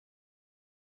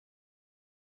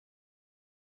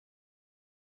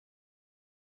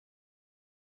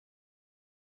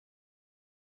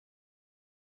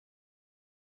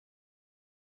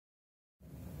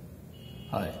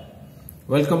Hi,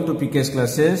 welcome to PK's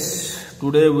classes.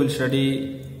 Today we will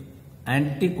study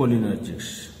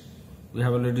anticholinergics. We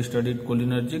have already studied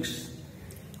cholinergics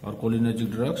or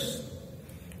cholinergic drugs,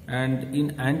 and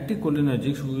in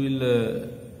anticholinergics we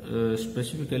will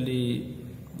specifically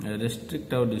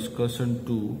restrict our discussion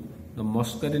to the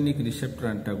muscarinic receptor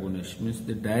antagonist, means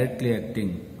the directly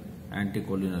acting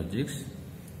anticholinergics,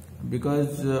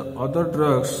 because other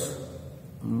drugs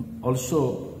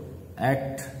also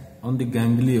act on the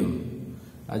ganglion.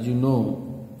 As you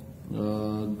know,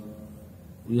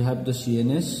 we have the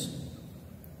CNS,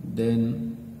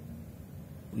 then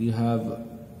we have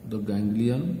the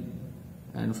ganglion,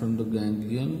 and from the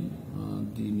ganglion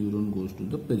the neuron goes to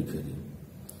the periphery.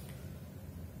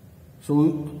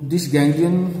 So this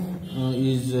ganglion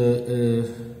is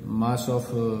a mass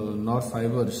of nerve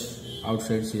fibers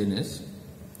outside CNS.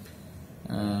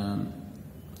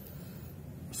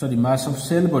 Mass of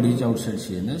cell bodies outside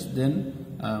CNS, then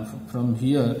from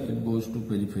here it goes to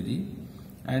periphery,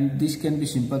 and this can be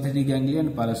sympathetic ganglia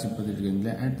and parasympathetic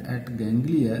ganglia, and at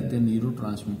ganglia the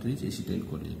neurotransmitter is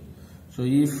acetylcholine. So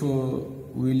if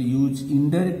we will use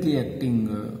indirectly acting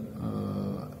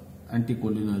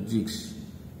anticholinergics,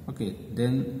 okay,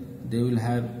 then they will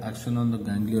have action on the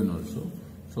ganglion also.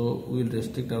 So we will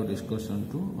restrict our discussion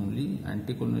to only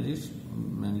anticholinergics,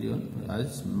 mainly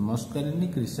as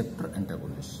muscarinic receptor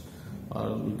antagonists,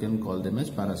 or we can call them as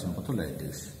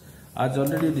parasympatholytics. As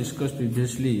already discussed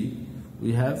previously,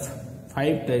 we have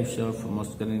 5 types of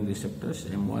muscarinic receptors: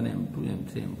 M1, M2,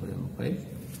 M3, M4, M5.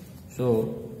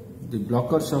 So the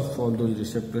blockers of all those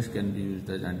receptors can be used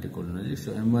as anticholinergics.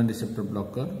 So M1 receptor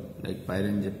blocker like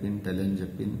pyrangiepine,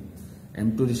 talangiepine.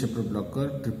 M2 receptor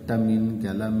blocker tryptamine,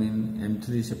 galamine. M3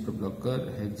 receptor blocker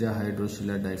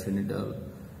hexahydroxyl diphenidal,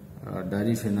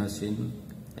 darifenacin.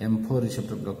 M4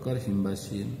 receptor blocker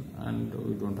himbacin, and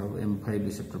we don't have M5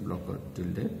 receptor blocker till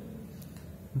date.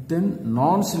 Then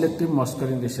non-selective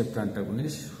muscarinic receptor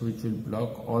antagonists, which will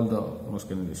block all the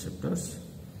muscarinic receptors,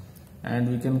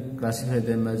 and we can classify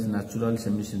them as natural,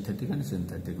 semi-synthetic and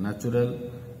synthetic. Natural,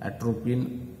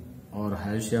 atropine or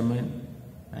hyoscyamine,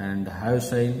 and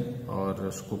hyoscine or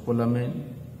scopolamine.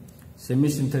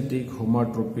 Semi-synthetic,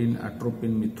 homatropine,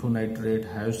 atropine, methonitrate,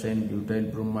 hyoscine, butyl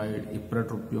bromide,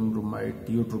 ipratropium bromide,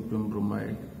 tiotropium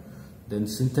bromide. Then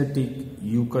synthetic,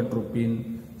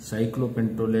 eucatropine,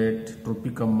 cyclopentolate,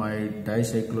 tropicamide,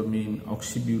 dicyclomine,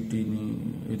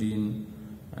 oxybutynin,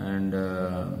 and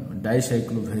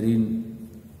dicycloverine.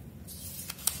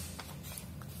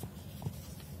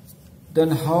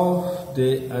 Then how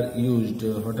they are used,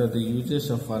 what are the uses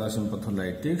of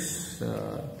parasympatholytics?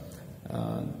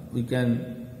 We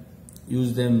can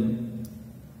use them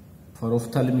for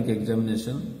ophthalmic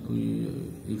examination.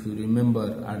 If you remember,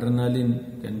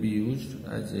 adrenaline can be used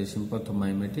as a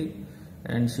sympathomimetic,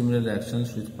 and similar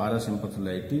actions with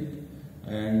parasympatholytic,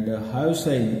 and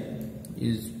hyoscine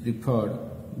is preferred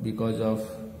because of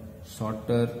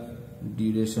shorter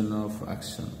duration of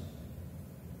action.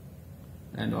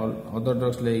 And all other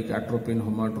drugs like atropine,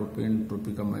 homatropine,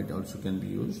 tropicamide also can be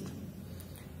used.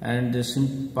 And the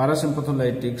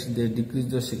parasympatholytics, they decrease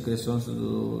the secretions,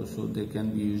 so they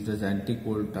can be used as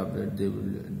anti-cold tablet. They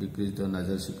will decrease the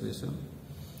nasal secretion.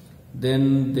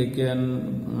 Then they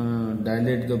can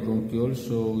dilate the bronchioles,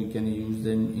 so we can use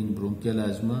them in bronchial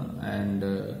asthma and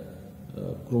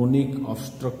chronic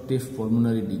obstructive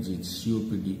pulmonary disease,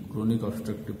 COPD, chronic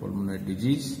obstructive pulmonary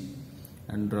disease.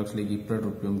 And drugs like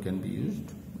ipratropium can be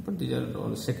used, but these are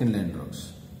all second line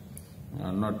drugs,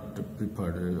 not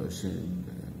preferred.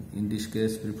 In this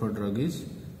case, preferred drug is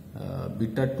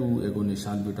beta-2 agonist,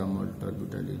 salbutamol,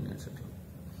 terbutaline, etc.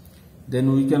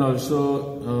 Then we can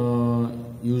also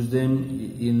use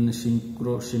them in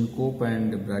syncope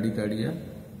and bradycardia,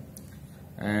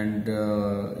 and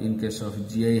in case of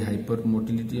GI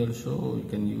hypermotility also we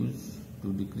can use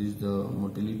to decrease the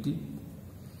motility.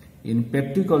 In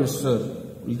peptic ulcer,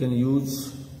 we can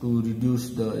use to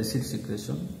reduce the acid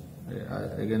secretion,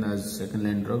 again as second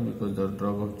line drug, because the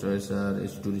drug of choice are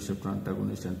H2 receptor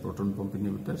antagonists and proton pump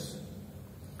inhibitors.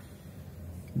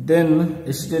 Then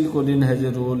acetylcholine has a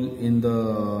role in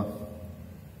the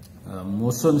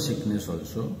motion sickness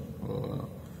also,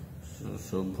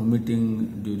 so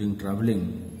vomiting during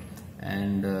traveling,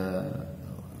 and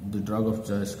the drug of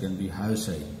choice can be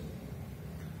hyoscine.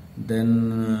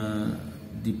 Then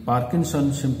the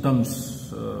Parkinson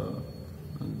symptoms,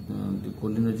 the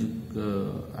cholinergic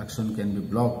action can be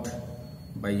blocked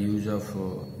by use of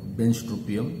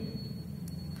benztropium.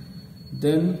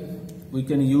 Then we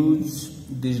can use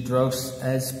these drugs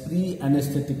as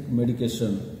pre-anesthetic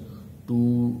medication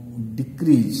to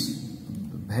decrease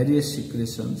various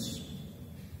secretions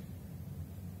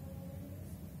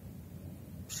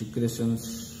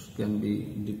secretions can be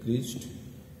decreased,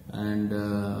 and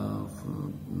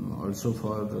also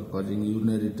for causing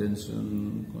urinary retention,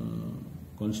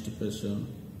 constipation.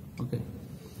 Okay,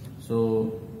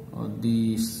 so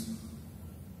these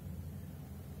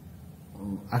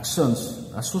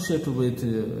actions associated with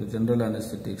general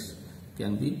anesthetics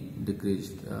can be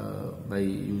decreased by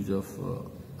use of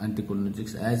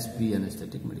anticholinergics as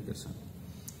pre-anesthetic medication.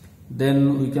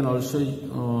 Then we can also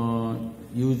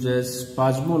use as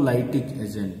spasmolytic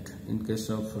agent in case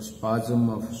of spasm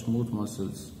of smooth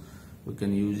muscles. We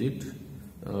can use it.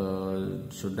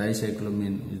 So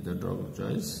dicyclomine is the drug of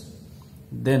choice.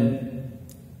 Then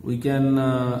we can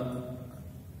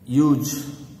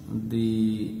use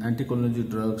the anticholinergic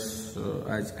drugs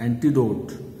as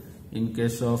antidote in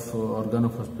case of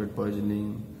organophosphate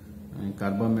poisoning,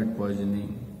 carbamate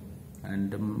poisoning,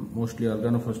 and mostly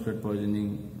organophosphate poisoning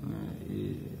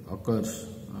occurs,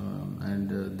 and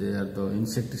they are the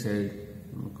insecticide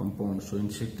compounds. So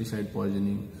insecticide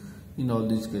poisoning, in all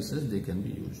these cases they can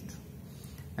be used.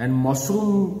 And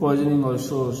mushroom poisoning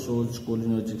also shows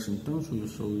cholinergic symptoms,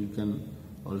 so we can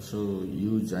also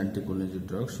use anticholinergic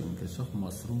drugs in case of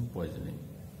mushroom poisoning.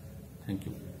 Thank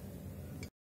you.